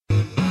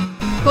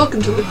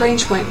Welcome to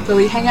Lagrange Point, where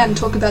we hang out and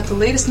talk about the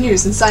latest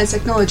news in science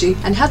technology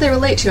and how they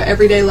relate to your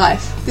everyday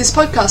life. This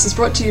podcast is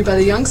brought to you by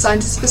the Young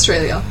Scientists of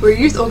Australia. We're a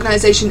youth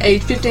organisation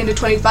aged 15 to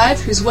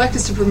 25 whose work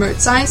is to promote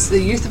science to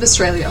the youth of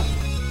Australia.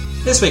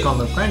 This week on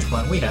Lagrange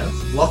Point we have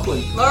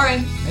Lachlan,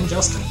 Lauren, and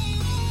Justin.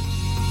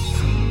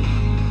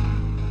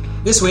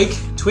 This week,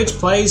 Twitch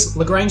plays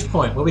Lagrange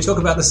Point, where we talk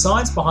about the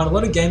science behind a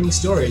lot of gaming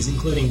stories,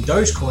 including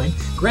Dogecoin,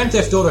 Grand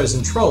Theft Autos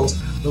and Trolls,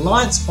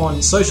 reliance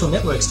on social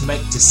networks to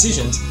make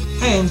decisions,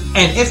 and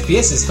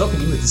FPS is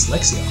helping you with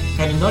dyslexia,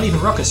 and not even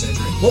rocket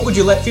surgery. What would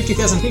you let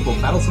 50,000 people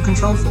battle for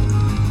control for?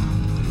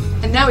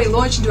 And now we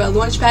launch into our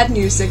Launchpad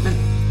news segment.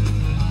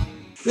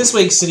 This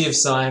week's City of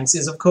Science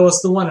is, of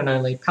course, the one and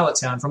only Pallet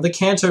Town from the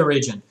Kanto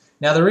region.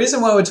 Now, the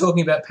reason why we're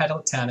talking about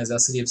Pallet Town as our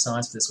City of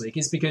Science for this week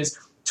is because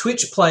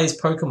Twitch Plays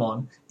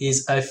Pokemon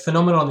is a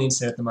phenomenon on the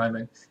internet at the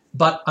moment,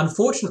 but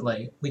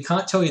unfortunately, we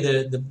can't tell you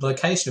the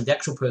location of the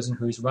actual person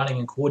who's running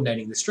and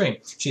coordinating the stream.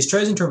 She's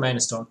chosen to remain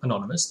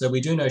anonymous, though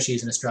we do know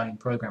she's an Australian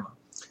programmer.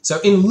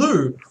 So in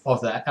lieu of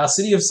that, our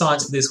City of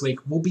Science for this week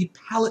will be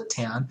Pallet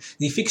Town,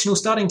 the fictional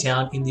starting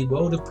town in the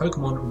world of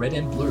Pokemon Red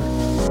and Blue.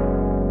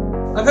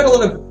 I've had a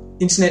lot of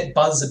internet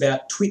buzz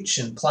about Twitch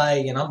and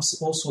Play and all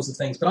sorts of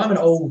things, but I'm an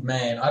old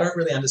man. I don't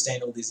really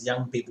understand all this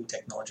young people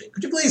technology.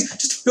 Could you please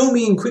just fill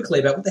me in quickly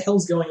about what the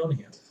hell's going on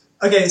here?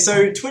 Okay,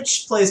 so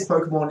Twitch Plays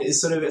Pokemon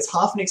is it's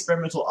half an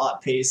experimental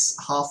art piece,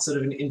 half sort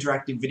of an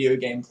interactive video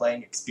game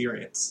playing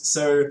experience.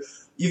 So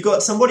you've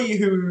got somebody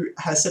who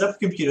has set up a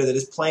computer that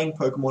is playing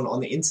Pokemon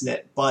on the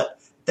internet,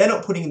 but they're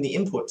not putting in the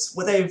inputs.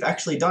 What they've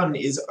actually done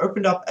is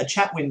opened up a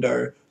chat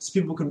window so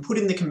people can put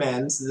in the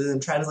commands that are then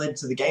translated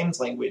to the game's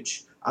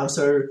language.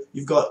 So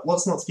you've got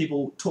lots and lots of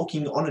people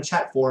talking on a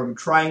chat forum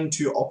trying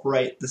to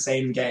operate the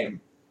same game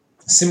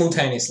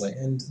simultaneously,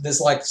 and there's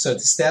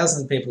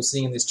thousands of people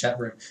sitting in this chat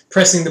room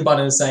pressing the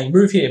button and saying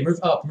move here, move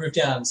up, move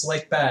down,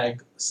 select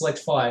bag, select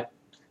fight.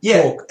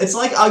 Talk. It's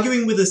like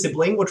arguing with a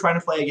sibling or trying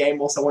to play a game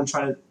while someone's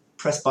trying to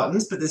press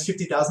buttons, but there's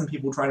 50,000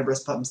 people trying to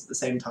press buttons at the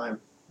same time.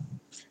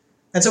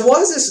 And so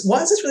why is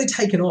this really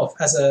taken off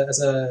as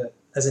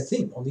a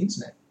thing on the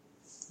internet?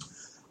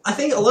 I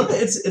think a lot of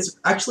it, it's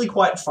actually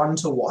quite fun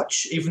to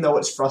watch, even though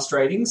it's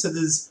frustrating. So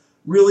there's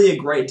really a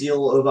great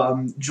deal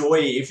of joy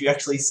if you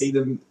actually see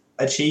them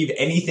achieve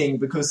anything,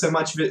 because so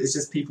much of it is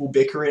just people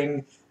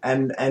bickering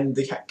and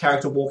the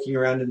character walking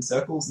around in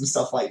circles and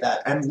stuff like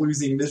that and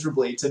losing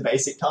miserably to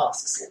basic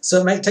tasks.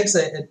 So it takes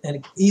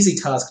an easy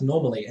task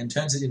normally and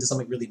turns it into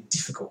something really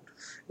difficult,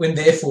 when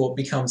therefore it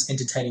becomes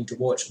entertaining to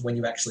watch when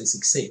you actually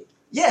succeed.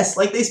 Yes,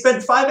 like they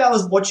spent 5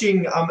 hours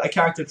watching a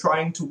character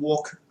trying to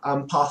walk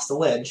past a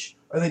ledge,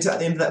 only to at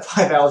the end of that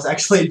 5 hours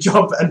actually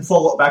jump and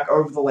fall back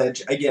over the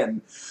ledge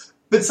again.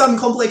 But some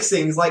complex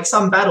things, like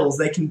some battles,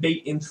 they can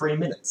beat in 3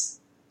 minutes.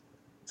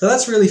 So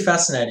that's really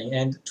fascinating,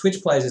 and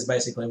Twitch Plays is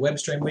basically a web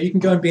stream where you can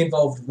go and be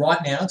involved right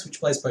now,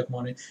 Twitch Plays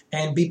Pokemon,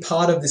 and be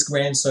part of this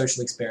grand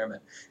social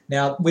experiment.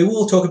 Now, we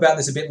will talk about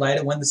this a bit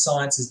later when the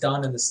science is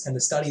done and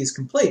the study is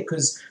complete,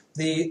 because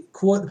the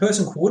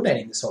person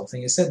coordinating this whole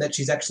thing has said that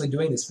she's actually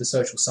doing this for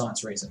social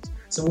science reasons.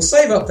 So we'll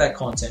save up that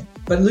content,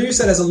 but use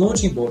that as a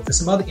launching board for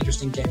some other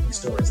interesting gaming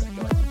stories that are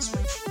going on this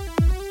week.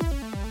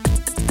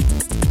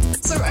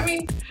 So,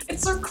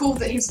 it's so cool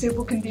that these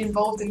people can be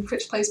involved in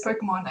Twitch Plays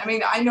Pokemon.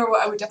 I know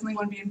I would definitely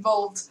want to be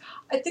involved.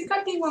 I think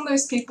I'd be one of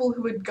those people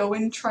who would go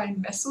and try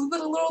and mess with it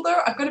a little,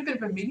 though. I've got a bit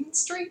of a mean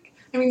streak.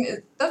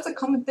 That's a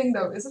common thing,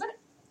 though, isn't it?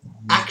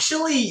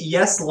 Actually,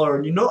 yes,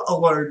 Lauren, you're not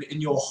alone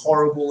in your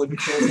horrible and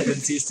cruel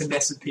tendencies to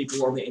mess with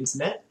people on the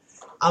internet.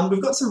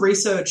 We've got some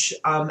research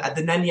at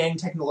the Nanyang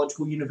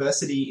Technological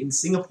University in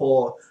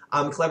Singapore,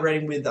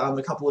 collaborating with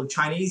a couple of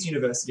Chinese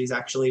universities,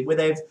 actually, where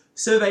they've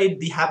surveyed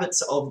the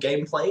habits of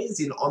gameplays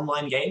in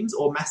online games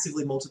or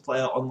massively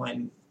multiplayer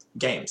online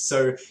games.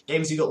 So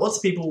games you've got lots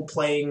of people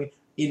playing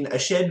in a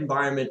shared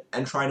environment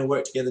and trying to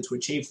work together to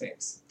achieve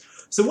things.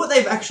 So what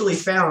they've actually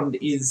found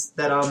is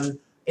that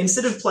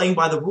instead of playing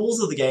by the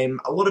rules of the game,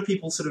 a lot of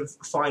people sort of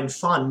find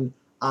fun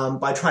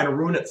by trying to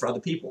ruin it for other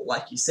people,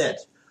 like you said.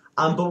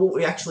 But what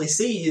we actually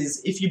see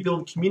is if you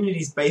build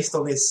communities based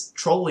on this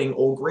trolling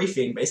or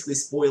griefing, basically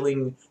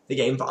spoiling the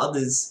game for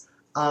others,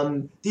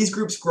 these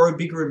groups grow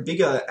bigger and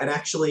bigger, and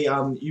actually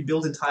you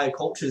build entire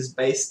cultures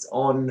based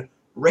on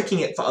wrecking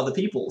it for other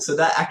people. So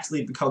that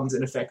actually becomes,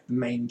 in effect, the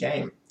main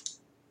game.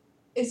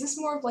 Is this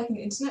more of like an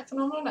internet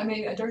phenomenon?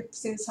 I don't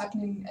see this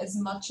happening as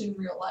much in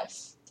real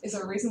life. Is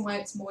there a reason why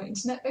it's more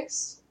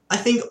internet-based? I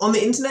think on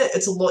the internet,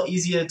 it's a lot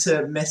easier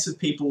to mess with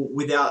people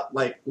without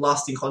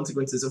lasting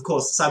consequences. Of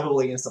course,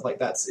 cyberbullying and stuff like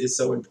that is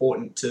so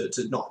important to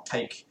not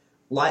take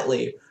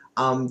lightly.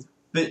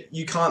 But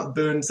you can't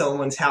burn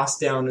someone's house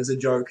down as a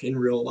joke in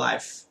real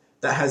life.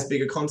 That has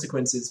bigger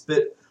consequences.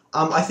 But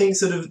I think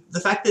sort of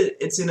the fact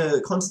that it's in a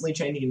constantly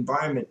changing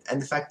environment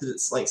and the fact that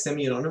it's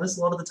semi-anonymous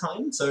a lot of the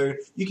time, so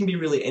you can be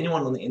really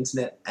anyone on the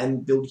internet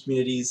and build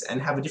communities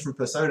and have a different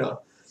persona.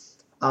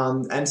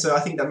 And so I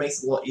think that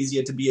makes it a lot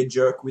easier to be a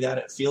jerk without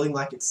it feeling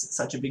like it's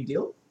such a big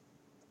deal.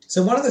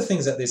 So one of the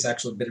things that this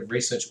actual bit of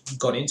research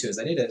got into is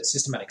they did a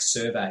systematic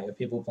survey of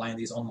people playing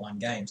these online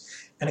games.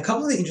 And a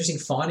couple of the interesting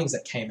findings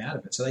that came out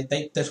of it. So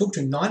they talked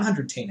to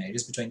 900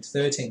 teenagers between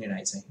 13 and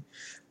 18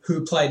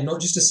 who played not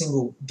just a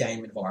single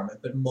game environment,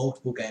 but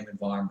multiple game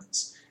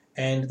environments.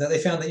 And that they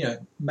found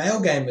that,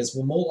 male gamers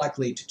were more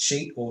likely to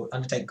cheat or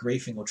undertake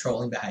griefing or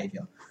trolling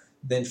behaviour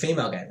than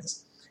female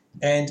gamers.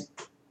 And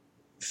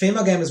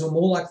female gamers were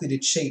more likely to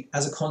cheat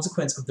as a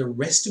consequence of the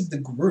rest of the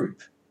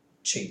group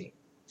cheating.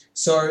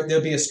 So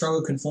there'll be a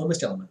stronger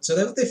conformist element. So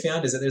what they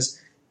found is that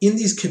in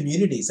these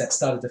communities that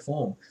started to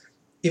form,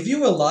 if you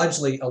were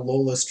largely a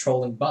lawless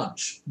trolling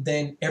bunch,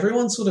 then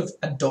everyone sort of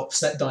adopts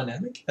that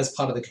dynamic as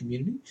part of the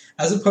community,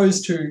 as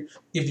opposed to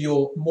if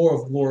you're more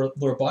of a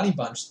law-abiding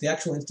bunch, the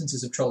actual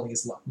instances of trolling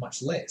is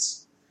much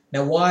less.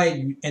 Now, why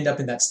you end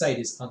up in that state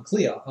is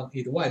unclear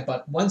either way,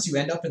 but once you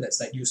end up in that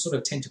state, you sort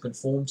of tend to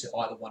conform to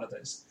either one of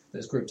those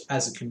groups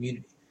as a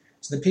community.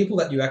 So the people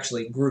that you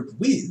actually group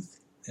with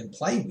and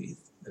play with,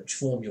 which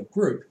form your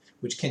group,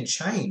 which can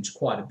change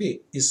quite a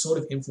bit, is sort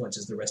of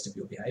influences the rest of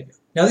your behaviour.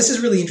 Now, this is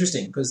really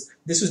interesting because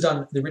this was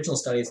done, the original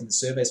studies and the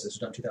surveys for this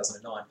were done in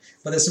 2009,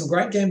 but there's some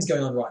great games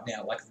going on right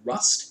now, like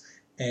Rust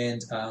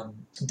and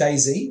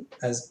DayZ,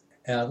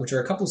 which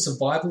are a couple of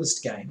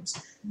survivalist games,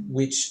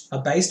 which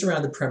are based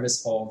around the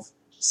premise of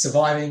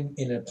surviving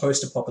in a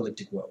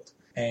post-apocalyptic world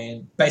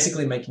and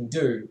basically making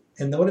do.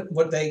 And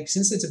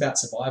since it's about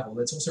survival,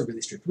 there's also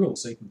really strict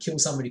rules. So you can kill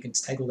somebody, you can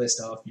take all their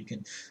stuff, you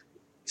can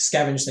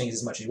scavenge things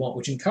as much as you want,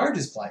 which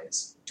encourages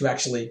players to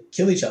actually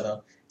kill each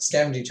other,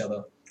 scavenge each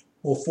other,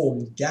 or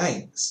form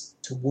gangs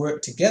to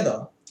work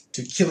together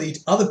to kill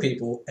other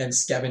people and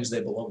scavenge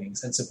their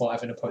belongings and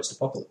survive in a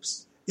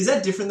post-apocalypse. Is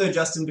that different though,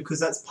 Justin, because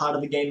that's part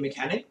of the game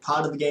mechanic?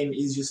 Part of the game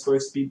is you're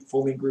supposed to be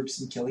forming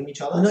groups and killing each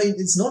other? No,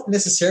 it's not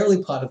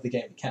necessarily part of the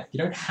game mechanic. You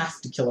don't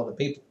have to kill other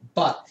people,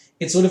 but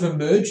it sort of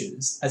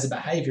emerges as a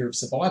behaviour of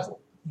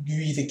survival.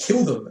 You either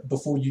kill them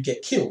before you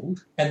get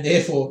killed and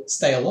therefore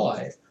stay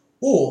alive,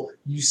 or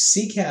you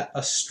seek out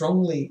a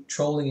strongly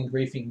trolling and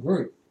griefing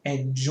group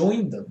and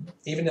join them,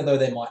 even though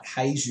they might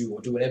haze you or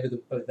do whatever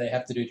they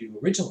have to do to you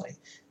originally,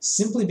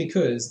 simply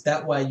because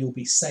that way you'll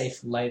be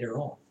safe later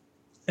on.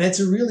 And it's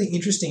a really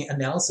interesting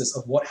analysis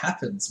of what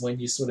happens when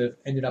you sort of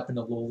ended up in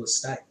a lawless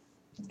state.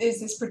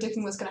 Is this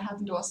predicting what's going to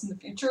happen to us in the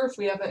future if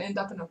we ever end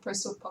up in a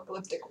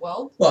post-apocalyptic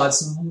world? Well,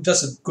 it's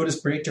just as good a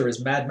predictor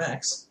as Mad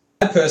Max.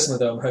 I personally,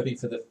 though, I'm hoping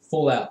for the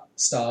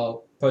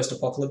Fallout-style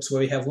post-apocalypse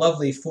where we have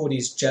lovely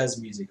 40s jazz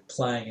music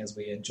playing as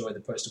we enjoy the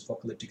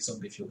post-apocalyptic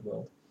zombie-filled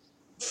world.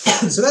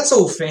 So that's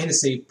all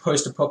fantasy,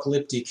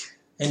 post-apocalyptic,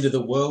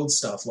 end-of-the-world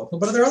stuff, Lachlan.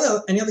 But are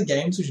there any other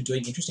games which are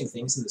doing interesting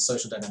things in the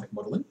social dynamic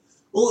modelling?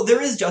 Well,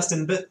 there is,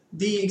 Justin, but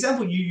the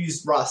example you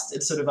used, Rust,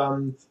 it's sort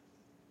of,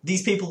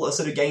 these people are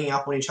sort of ganging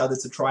up on each other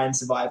to try and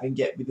survive and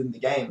get within the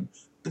game.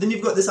 But then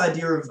you've got this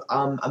idea of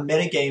a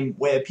metagame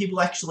where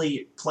people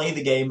actually play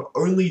the game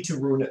only to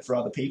ruin it for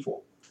other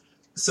people.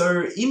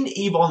 So in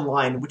EVE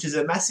Online, which is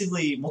a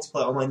massively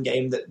multiplayer online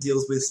game that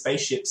deals with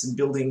spaceships and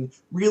building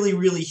really,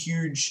 really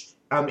huge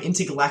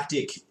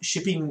intergalactic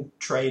shipping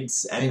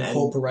trades and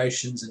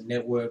corporations and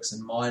networks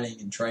and mining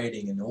and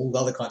trading and all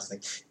other kinds of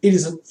things. It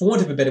is, for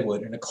want of a better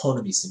word, an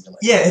economy simulator.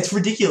 Yeah, it's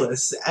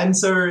ridiculous. And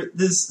so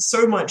there's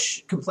so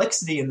much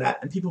complexity in that,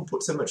 and people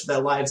put so much of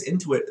their lives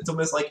into it. It's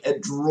almost like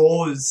it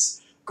draws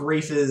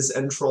griefers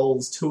and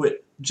trolls to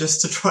it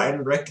just to try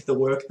and wreck the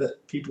work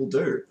that people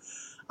do.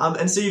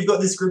 And so you've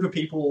got this group of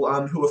people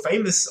who are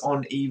famous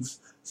on EVE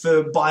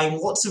for buying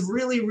lots of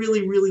really,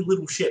 really, really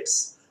little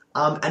ships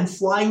and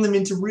flying them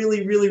into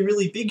really, really,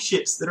 really big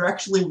ships that are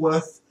actually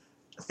worth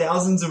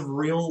thousands of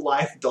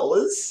real-life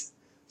dollars.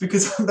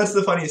 Because that's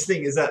the funniest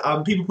thing, is that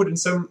people put in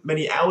so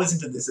many hours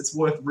into this, it's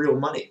worth real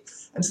money.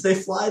 And so they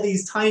fly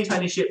these tiny,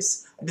 tiny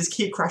ships and just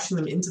keep crashing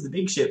them into the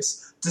big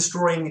ships,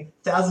 destroying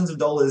thousands of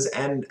dollars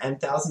and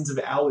thousands of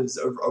hours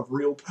of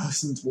real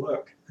person's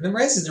work. And it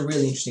raises a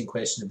really interesting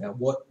question about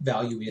what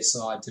value we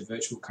assign to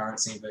virtual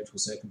currency and virtual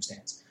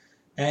circumstance.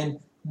 And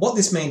what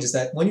this means is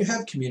that when you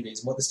have communities,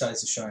 and what the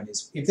studies have shown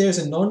is, if there's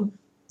a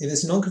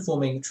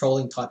non-conforming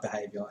trolling type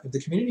behaviour, if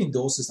the community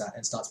endorses that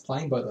and starts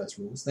playing by those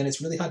rules, then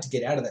it's really hard to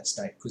get out of that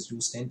state because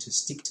you'll tend to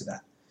stick to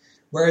that.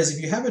 Whereas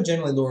if you have a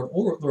generally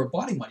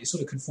law-abiding one, you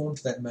sort of conform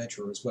to that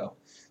nature as well.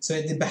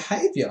 So the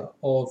behaviour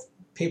of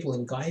people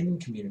in gaming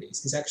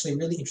communities is actually a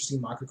really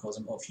interesting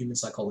microcosm of human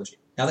psychology.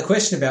 Now, the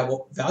question about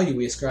what value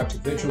we ascribe to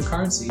virtual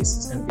currencies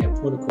is going to be a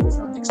protocol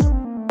for our next topic.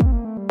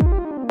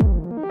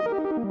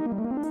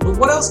 But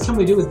what else can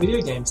we do with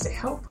video games to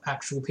help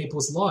actual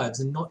people's lives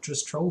and not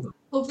just troll them?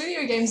 Well,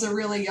 video games are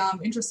really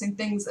interesting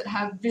things that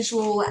have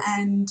visual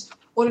and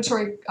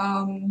auditory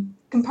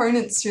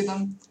components to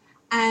them.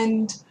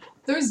 And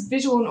those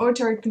visual and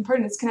auditory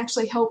components can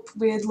actually help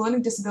with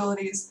learning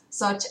disabilities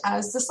such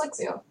as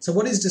dyslexia. So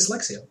what is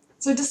dyslexia?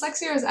 So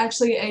dyslexia is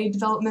actually a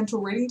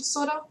developmental reading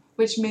disorder,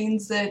 which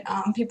means that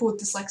people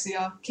with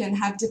dyslexia can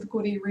have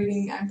difficulty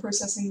reading and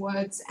processing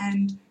words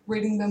and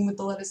reading them with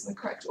the letters in the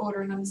correct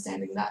order and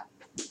understanding that.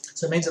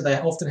 So it means that they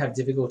often have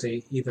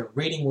difficulty either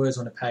reading words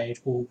on a page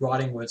or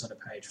writing words on a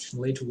page, which can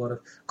lead to a lot of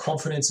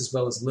confidence as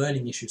well as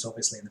learning issues,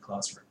 obviously, in the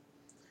classroom.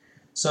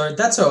 So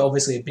that's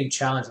obviously a big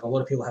challenge that a lot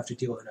of people have to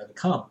deal with and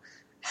overcome.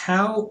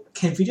 How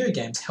can video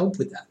games help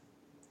with that?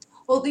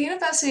 Well, at the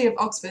University of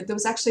Oxford, there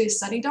was actually a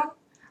study done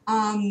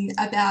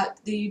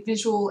about the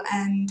visual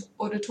and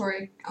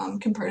auditory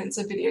components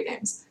of video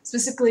games,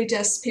 specifically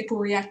just people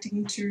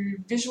reacting to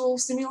visual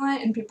stimuli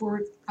and people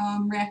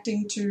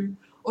reacting to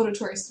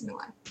auditory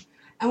stimuli.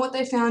 And what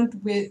they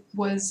found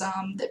was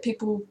that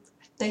people,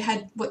 they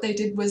had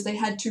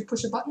to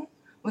push a button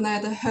when they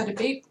either heard a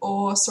beep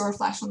or saw a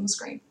flash on the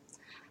screen.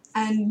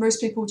 And most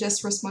people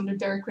just responded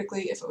very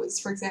quickly if it was,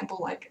 for example,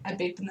 like a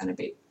beep and then a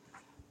beep.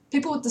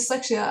 People with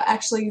dyslexia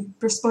actually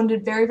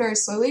responded very, very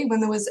slowly when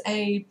there was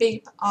a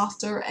beep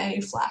after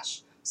a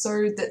flash.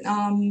 So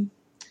that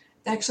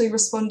they actually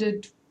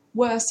responded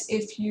worse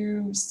if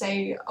you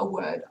say a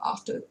word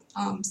after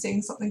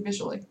seeing something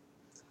visually.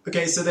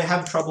 Okay, so they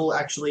have trouble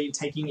actually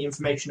taking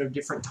information of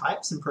different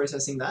types and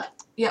processing that?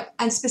 Yep,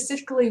 and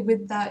specifically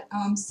with that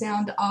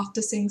sound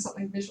after seeing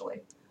something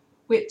visually,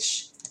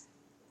 which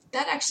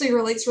that actually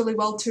relates really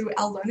well to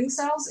our learning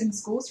styles in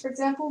schools, for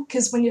example,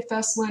 because when you're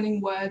first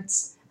learning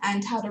words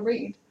and how to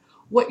read,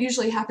 what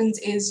usually happens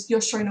is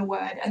you're shown a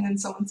word and then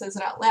someone says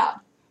it out loud.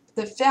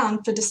 They've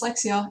found for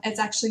dyslexia, it's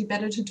actually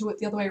better to do it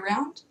the other way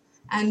around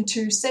and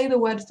to say the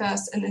word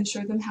first and then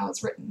show them how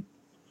it's written.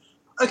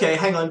 Okay,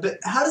 hang on, but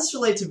how does this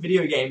relate to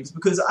video games?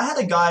 Because I had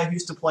a guy who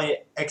used to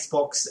play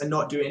Xbox and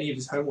not do any of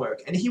his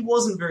homework, and he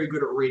wasn't very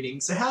good at reading.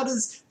 So how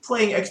does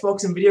playing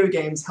Xbox and video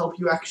games help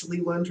you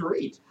actually learn to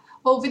read?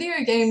 Well,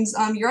 video games,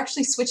 you're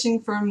actually switching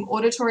from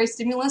auditory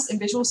stimulus and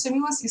visual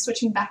stimulus. You're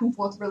switching back and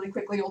forth really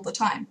quickly all the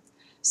time.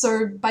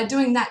 So by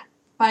doing that,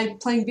 by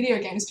playing video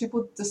games, people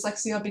with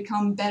dyslexia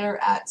become better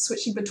at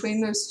switching between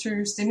those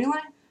two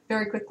stimuli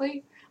very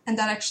quickly, and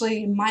that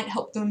actually might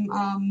help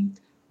them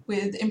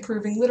with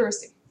improving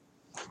literacy.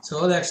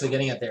 So what they're actually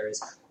getting at there is,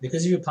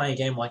 because you're playing a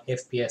game like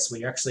FPS where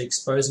you're actually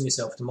exposing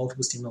yourself to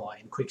multiple stimuli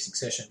in quick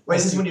succession. Wait,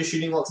 is this when you're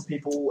shooting lots of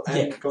people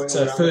and going so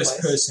around the place?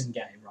 first-person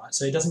game, right?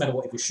 So it doesn't matter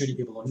if you're shooting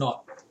people or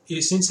not.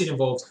 Since it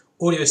involves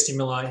audio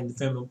stimuli in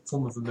the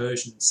form of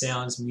immersion,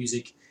 sounds,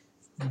 music,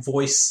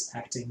 voice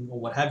acting, or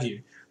what have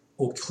you,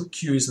 or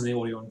cues in the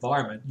audio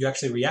environment, you're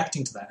actually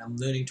reacting to that and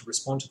learning to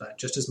respond to that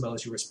just as well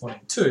as you're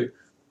responding to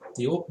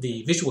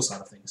the visual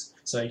side of things.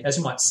 So as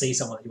you might see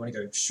someone that you want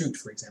to go shoot,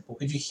 for example,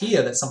 if you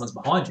hear that someone's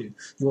behind you,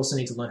 you also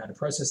need to learn how to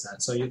process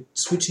that. So you're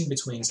switching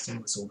between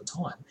stimulus all the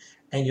time,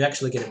 and you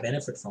actually get a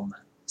benefit from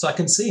that. So I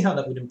can see how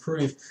that would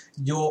improve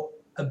your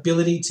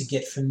ability to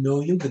get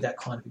familiar with that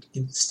kind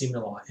of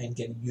stimuli and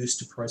get used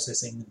to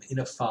processing them in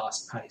a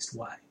fast-paced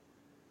way.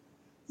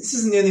 This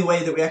isn't the only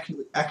way that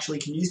we actually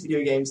can use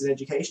video games in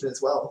education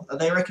as well.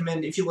 They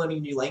recommend, if you're learning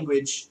a new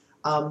language,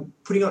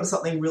 putting on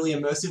something really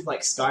immersive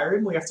like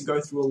Skyrim, where you have to go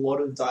through a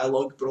lot of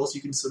dialogue, but also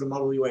you can sort of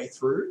muddle your way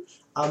through.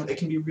 It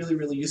can be really,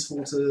 really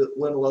useful to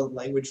learn a lot of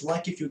language,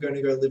 like if you're going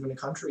to go live in a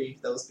country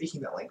that was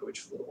speaking that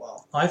language for a little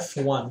while. I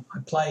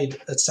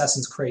played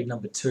Assassin's Creed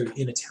number 2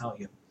 in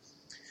Italian.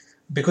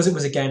 Because it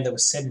was a game that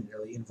was set in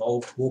Italy,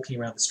 involved walking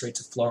around the streets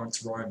of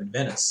Florence, Rome, and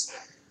Venice,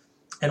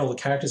 and all the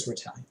characters were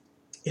Italian,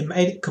 it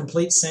made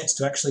complete sense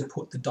to actually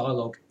put the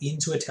dialogue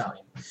into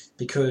Italian,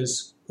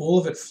 because all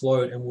of it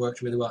flowed and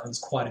worked really well, and it was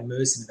quite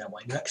immersive in that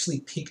way. You actually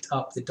picked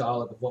up the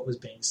dialogue of what was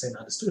being said and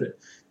understood it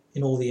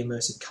in all the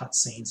immersive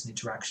cutscenes and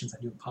interactions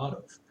that you were part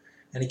of.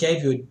 And it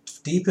gave you a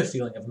deeper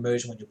feeling of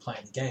immersion when you're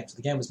playing the game. So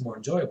the game was more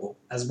enjoyable,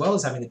 as well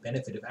as having the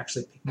benefit of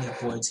actually picking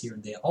up words here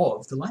and there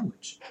of the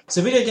language.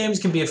 So video games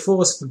can be a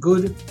force for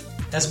good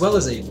as well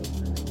as evil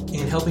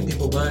in helping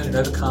people learn and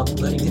overcome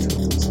learning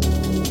difficulties.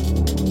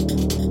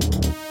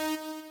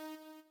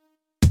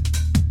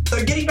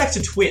 So getting back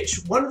to Twitch,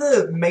 one of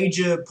the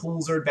major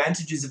pulls or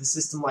advantages of a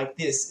system like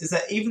this is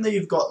that even though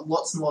you've got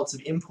lots and lots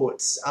of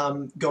inputs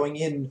going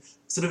in,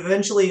 sort of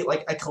eventually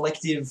like a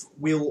collective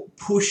will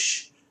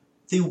push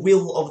the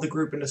will of the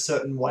group in a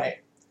certain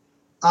way.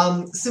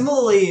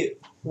 Similarly,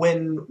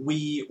 when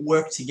we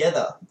work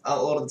together,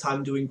 a lot of the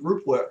time doing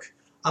group work,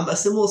 a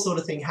similar sort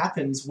of thing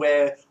happens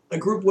where a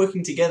group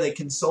working together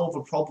can solve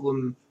a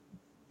problem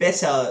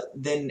better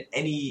than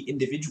any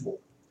individual.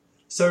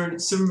 So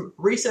some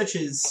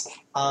researchers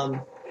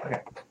in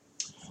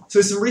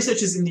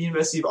the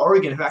University of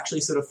Oregon have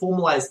actually sort of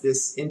formalized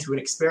this into an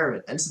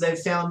experiment. And so they've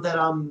found that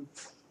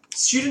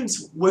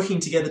students working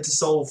together to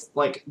solve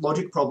like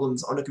logic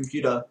problems on a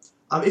computer,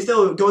 if they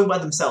were going by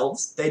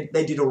themselves, they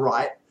did all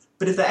right.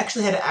 But if they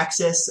actually had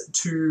access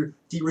to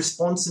the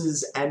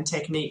responses and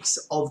techniques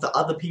of the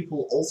other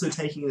people also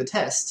taking the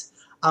test,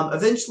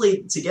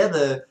 eventually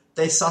together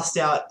they sussed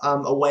out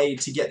a way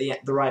to get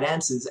the right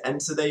answers,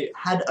 and so they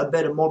had a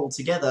better model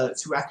together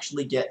to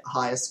actually get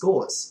higher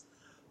scores.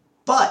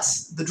 But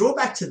the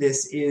drawback to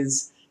this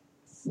is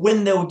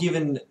when they were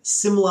given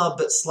similar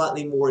but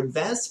slightly more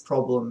advanced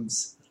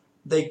problems,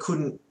 they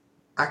couldn't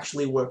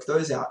actually work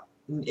those out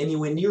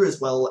anywhere near as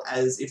well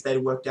as if they'd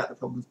worked out the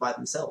problems by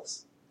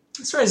themselves.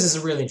 This raises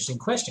a really interesting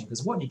question,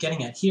 because what you're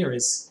getting at here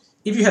is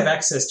if you have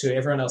access to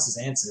everyone else's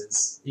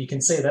answers, you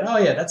can see that, oh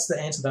yeah, that's the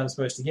answer that I'm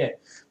supposed to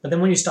get. But then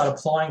when you start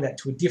applying that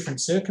to a different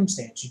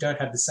circumstance, you don't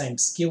have the same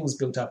skills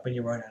built up in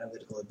your own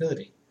analytical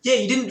ability. Yeah,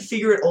 you didn't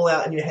figure it all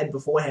out in your head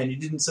beforehand. You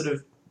didn't sort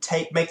of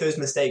make those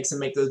mistakes and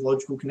make those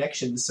logical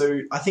connections.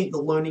 So I think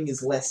the learning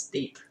is less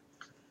deep.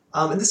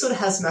 And this sort of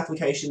has some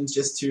applications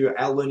just to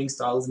our learning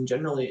styles in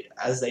general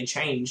as they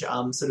change.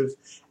 Sort of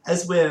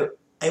as we're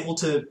able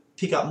to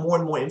pick up more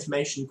and more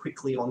information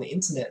quickly on the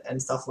internet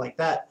and stuff like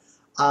that,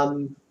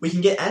 we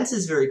can get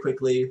answers very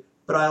quickly,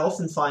 but I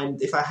often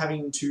find if I'm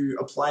having to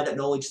apply that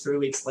knowledge 3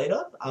 weeks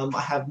later,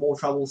 I have more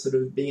trouble sort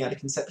of being able to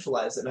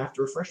conceptualize it and I have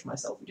to refresh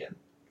myself again.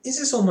 Is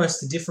this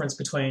almost the difference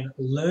between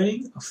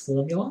learning a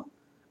formula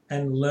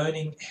and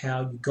learning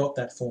how you got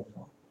that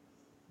formula?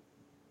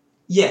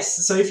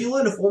 Yes, so if you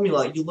learn a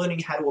formula, you're learning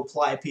how to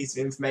apply a piece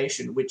of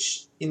information,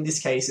 which in this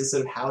case is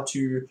sort of how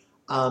to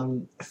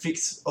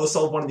fix or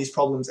solve one of these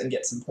problems and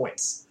get some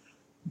points.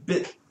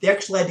 But the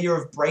actual idea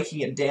of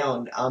breaking it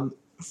down,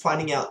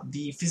 finding out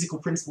the physical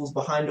principles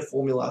behind a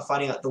formula,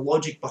 finding out the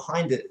logic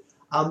behind it,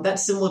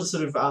 that's similar to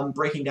sort of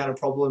breaking down a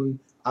problem.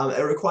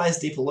 It requires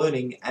deeper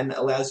learning and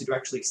allows you to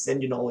actually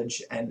extend your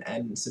knowledge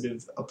and sort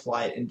of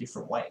apply it in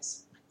different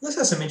ways. This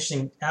has some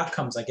interesting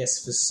outcomes, I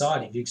guess, for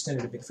society if you extend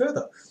it a bit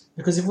further.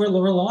 Because if we're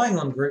relying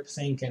on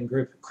groupthink and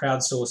group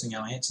crowdsourcing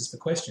our answers for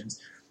questions,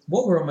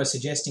 what we're almost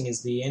suggesting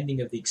is the ending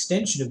of the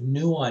extension of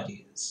new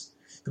ideas.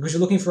 Because you're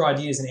looking for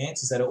ideas and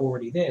answers that are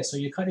already there, so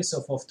you cut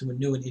yourself off to a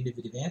new and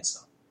innovative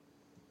answer,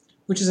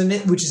 which is an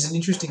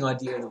interesting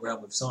idea in the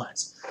realm of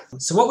science.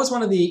 So what was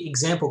one of the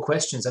example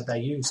questions that they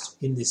used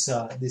in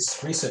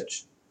this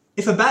research?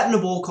 If a bat and a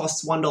ball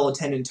costs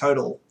 $1.10 in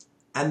total,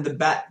 and the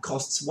bat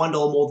costs $1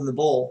 more than the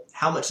ball,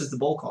 how much does the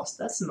ball cost?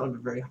 That's not a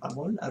very hard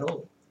one at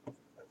all.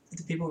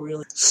 Do people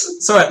really...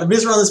 Sorry, let me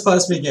just run this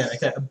past me again.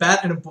 Okay, a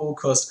bat and a ball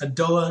cost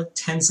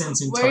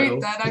 $1.10 in total.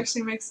 Wait, that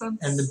actually makes sense.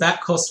 And the bat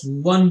costs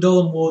 $1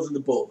 more than the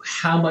ball.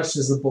 How much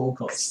does the ball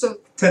cost? So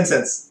 10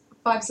 cents.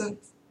 5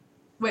 cents.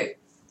 Wait.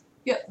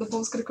 Yeah, the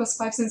ball's going to cost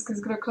 5 cents because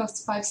it's going to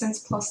cost 5 cents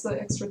plus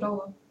the extra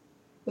 $1.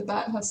 The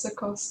bat has to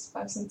cost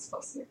 5 cents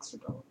plus the extra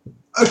 $1.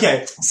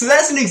 Okay, so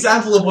that's an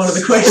example of one of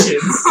the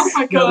questions. Oh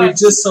my No, god. we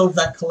just solved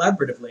that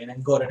collaboratively and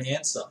then got an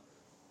answer.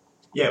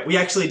 Yeah, we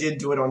actually did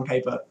do it on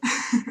paper.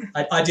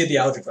 I did the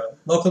algebra.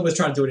 Lachlan was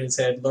trying to do it in his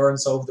head. Lauren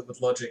solved it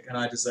with logic, and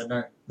I just said,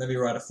 no, let me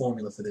write a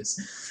formula for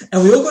this.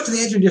 And we all got to the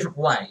answer in different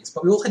ways,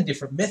 but we all had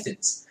different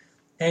methods.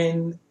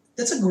 And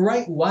that's a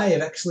great way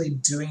of actually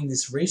doing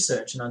this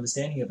research and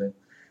understanding of it.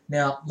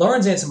 Now,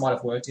 Lauren's answer might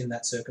have worked in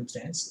that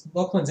circumstance.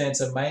 Lachlan's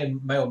answer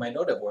may or may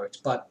not have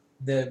worked, but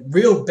the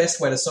real best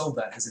way to solve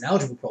that as an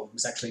algebra problem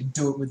is actually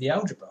do it with the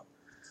algebra.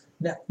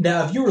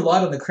 Now, if you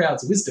relied on the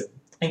crowd's wisdom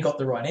and got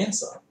the right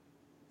answer,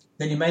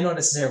 then you may not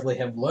necessarily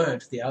have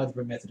learned the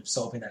algebra method of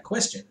solving that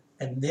question,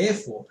 and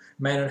therefore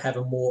may not have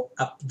a more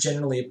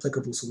generally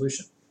applicable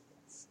solution.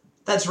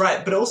 That's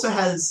right, but it also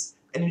has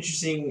an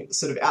interesting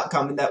sort of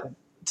outcome in that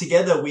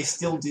together we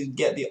still did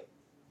get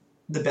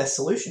the best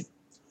solution.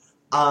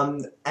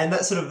 And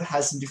that sort of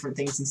has some different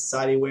things in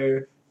society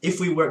where if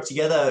we work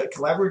together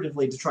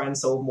collaboratively to try and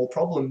solve more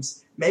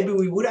problems, maybe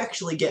we would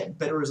actually get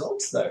better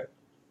results though.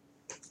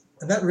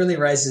 And that really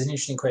raises an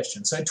interesting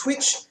question. So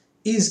Twitch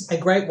is a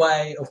great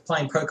way of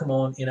playing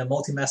Pokemon in a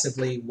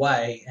multi-massively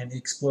way and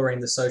exploring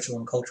the social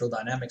and cultural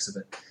dynamics of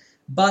it.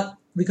 But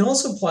we can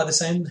also apply the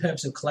same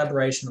terms of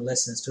collaboration and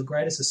lessons to a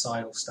greater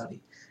societal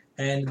study.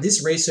 And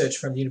this research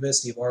from the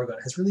University of Oregon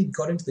has really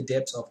got into the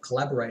depths of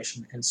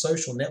collaboration and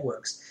social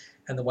networks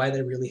and the way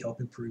they really help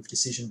improve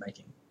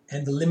decision-making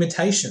and the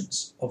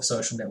limitations of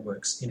social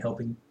networks in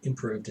helping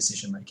improve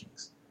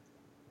decision-makings.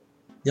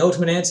 The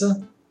ultimate answer?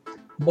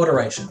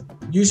 Moderation.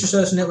 Use your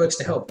social networks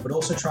to help, but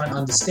also try and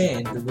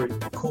understand the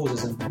root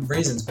causes and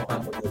reasons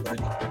behind what you're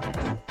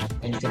learning.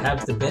 And you can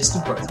have the best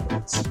of both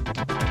worlds.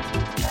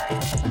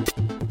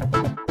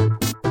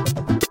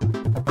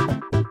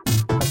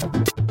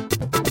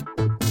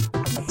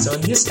 So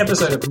in this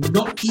episode of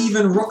Not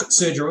Even Rocket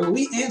Surgery,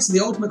 we answer the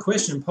ultimate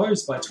question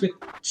posed by Twitch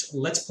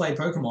Let's Play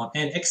Pokemon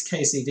and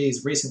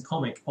XKCD's recent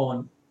comic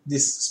on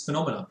this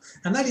phenomena.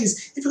 And that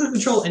is, if you could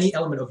control any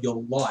element of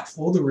your life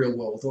or the real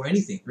world or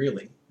anything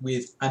really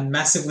with a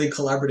massively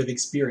collaborative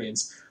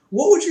experience,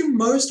 what would you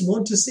most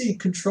want to see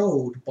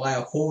controlled by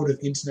a horde of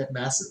internet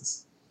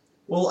masses?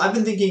 Well, I've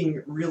been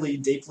thinking really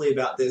deeply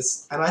about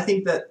this, and I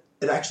think that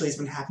it actually has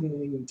been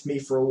happening to me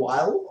for a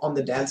while on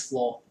the dance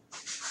floor.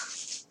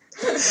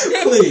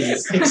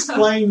 Please,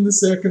 explain the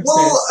circumstance.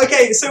 Well,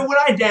 okay, so when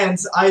I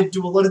dance, I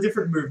do a lot of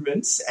different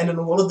movements and in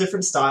a lot of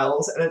different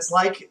styles, and it's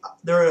like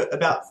there are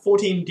about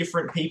 14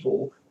 different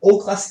people,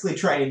 all classically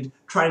trained,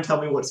 trying to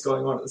tell me what's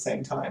going on at the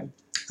same time.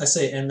 I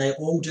see, and they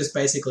all just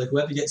basically,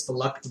 whoever gets the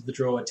luck of the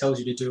draw, it tells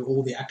you to do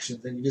all the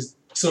actions, and you just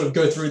sort of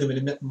go through them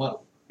in a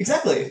muddle.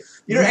 Exactly.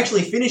 You don't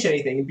actually finish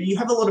anything, but you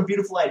have a lot of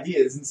beautiful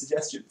ideas and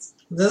suggestions.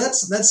 Now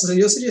so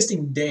you're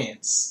suggesting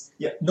dance.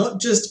 Yeah. Not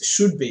just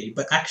should be,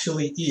 but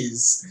actually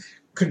is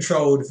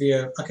controlled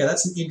via... Okay,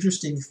 that's an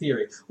interesting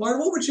theory. Lauren,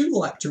 what would you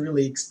like to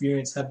really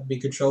experience having to be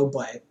controlled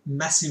by a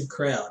massive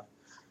crowd?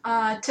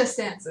 Test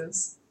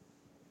answers.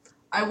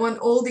 I want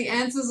all the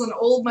answers on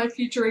all my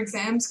future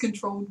exams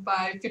controlled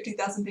by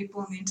 50,000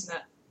 people on the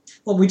internet.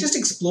 Well, we just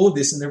explored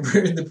this in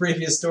the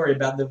previous story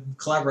about the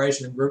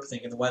collaboration and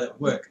groupthink and the way that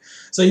would work.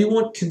 So you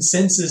want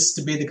consensus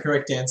to be the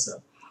correct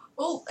answer.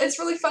 Well, it's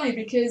really funny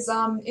because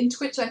in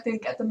Twitch, I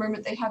think at the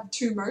moment they have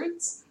 2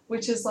 modes,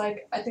 which is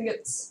like, I think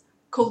it's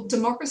called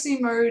democracy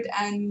mode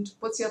and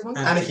what's the other one?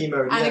 Anarchy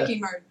mode. Anarchy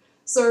mode.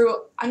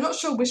 So I'm not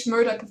sure which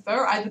mode I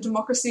prefer, either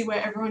democracy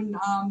where everyone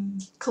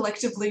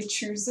collectively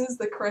chooses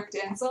the correct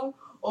answer,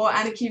 or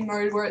anarchy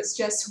mode where it's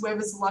just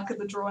whoever's the luck of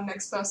the draw,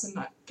 next person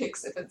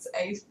picks if it's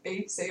A,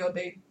 B, C or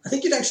D. I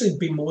think you'd actually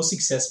be more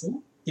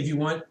successful if you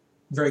weren't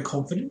very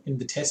confident in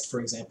the test, for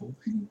example,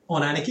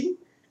 on anarchy,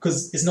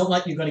 because it's not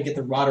like you're going to get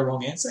the right or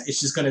wrong answer, it's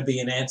just going to be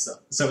an answer.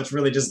 So it's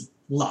really just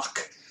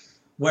luck.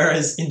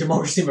 Whereas in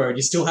democracy mode,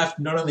 you still have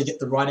to not only get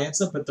the right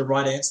answer, but the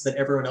right answer that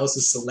everyone else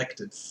has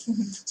selected.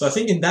 So I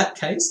think in that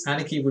case,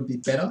 anarchy would be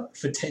better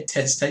for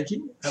test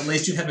taking. At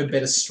least you'd have a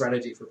better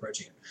strategy for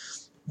approaching it.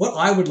 What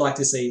I would like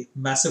to see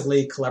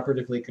massively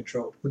collaboratively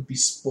controlled would be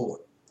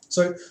sport.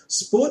 So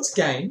sports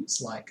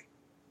games like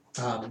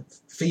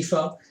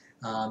FIFA,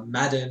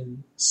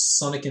 Madden,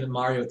 Sonic and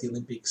Mario at the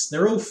Olympics,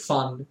 they're all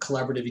fun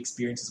collaborative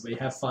experiences where you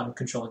have fun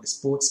controlling a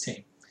sports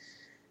team.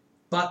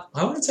 But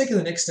I want to take it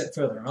the next step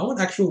further. I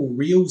want actual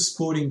real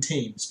sporting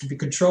teams to be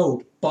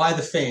controlled by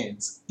the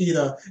fans,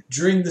 either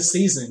during the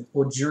season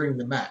or during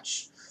the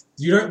match.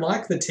 You don't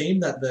like the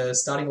team that the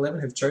starting 11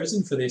 have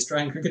chosen for the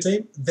Australian cricket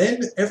team,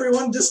 then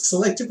everyone just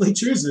selectively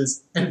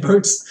chooses and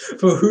votes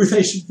for who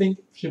they think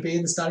should be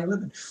in the starting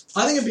 11.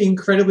 I think it'd be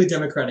incredibly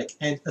democratic,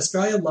 and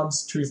Australia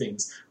loves 2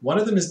 things. One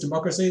of them is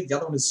democracy, the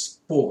other one is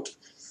sport.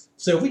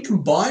 So if we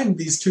combine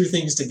these 2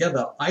 things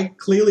together, I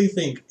clearly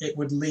think it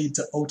would lead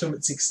to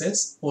ultimate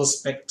success or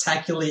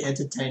spectacularly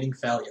entertaining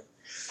failure.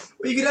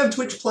 Well, you could have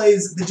Twitch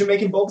plays the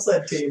Jamaican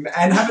bobsled team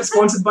and have it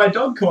sponsored by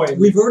Dogcoin.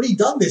 We've already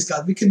done this,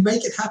 guys. We can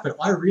make it happen.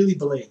 I really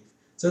believe.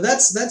 So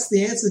that's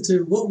the answer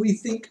to what we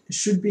think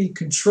should be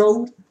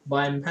controlled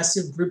by a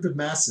massive group of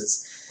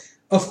masses.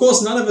 Of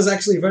course, none of us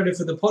actually voted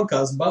for the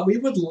podcast, but we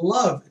would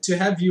love to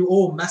have you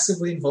all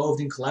massively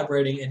involved in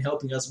collaborating and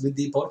helping us with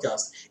the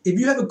podcast. If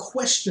you have a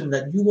question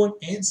that you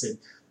want answered,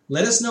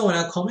 let us know in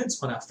our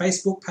comments on our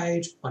Facebook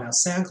page, on our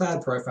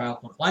SoundCloud profile,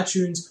 on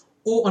iTunes,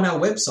 or on our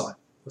website.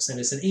 Or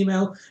send us an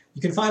email.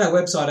 You can find our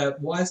website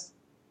at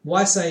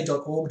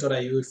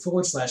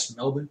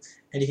ysa.org.au/Melbourne,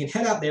 and you can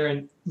head out there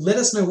and let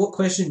us know what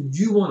question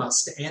you want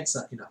us to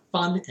answer in a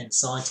fun and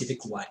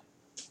scientific way.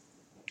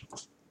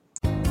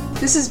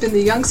 This has been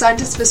the Young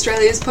Scientists of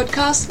Australia's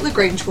podcast,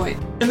 Lagrange Point.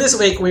 And this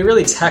week, we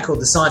really tackled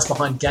the science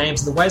behind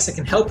games and the ways that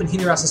can help and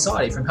hinder our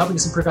society, from helping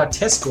us improve our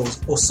test scores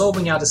or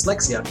solving our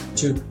dyslexia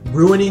to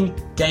ruining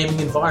gaming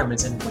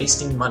environments and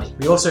wasting money.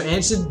 We also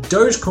answered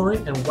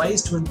Dogecoin and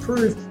ways to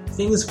improve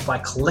things by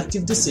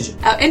collective decision.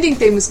 Our ending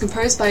theme was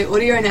composed by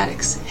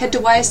Audionautics. Head to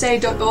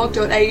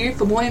ysa.org.au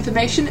for more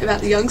information about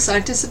the Young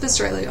Scientists of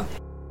Australia.